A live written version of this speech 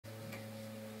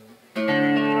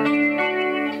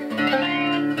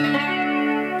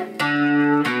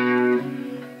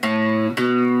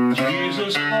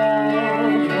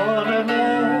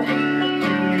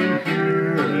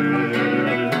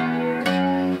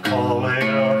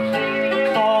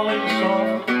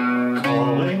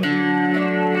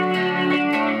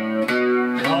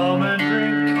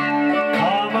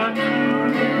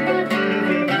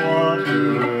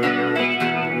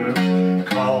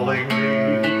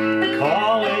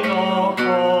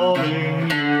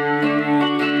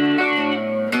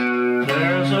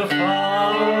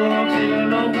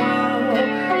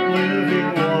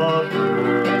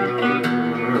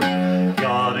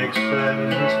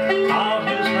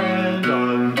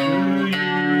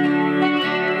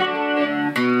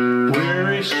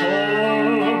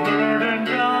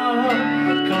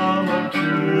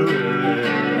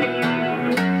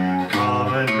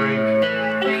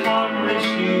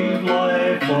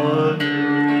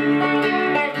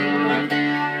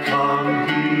Come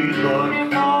heed the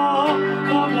call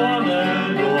of one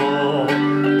and all,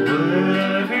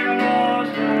 living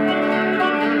water.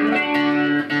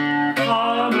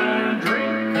 Come and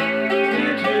drink,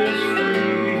 it is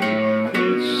free,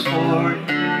 it's for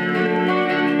you.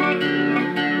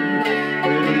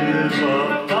 It is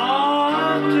a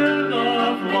fountain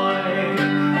of life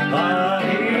that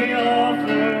He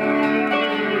offers,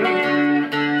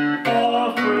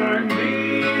 offering me,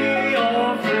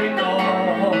 offering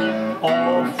all,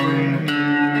 offering you.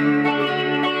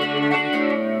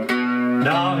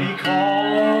 Now He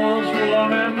calls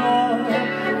one and all,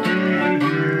 do you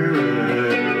hear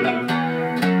it?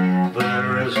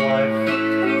 There is life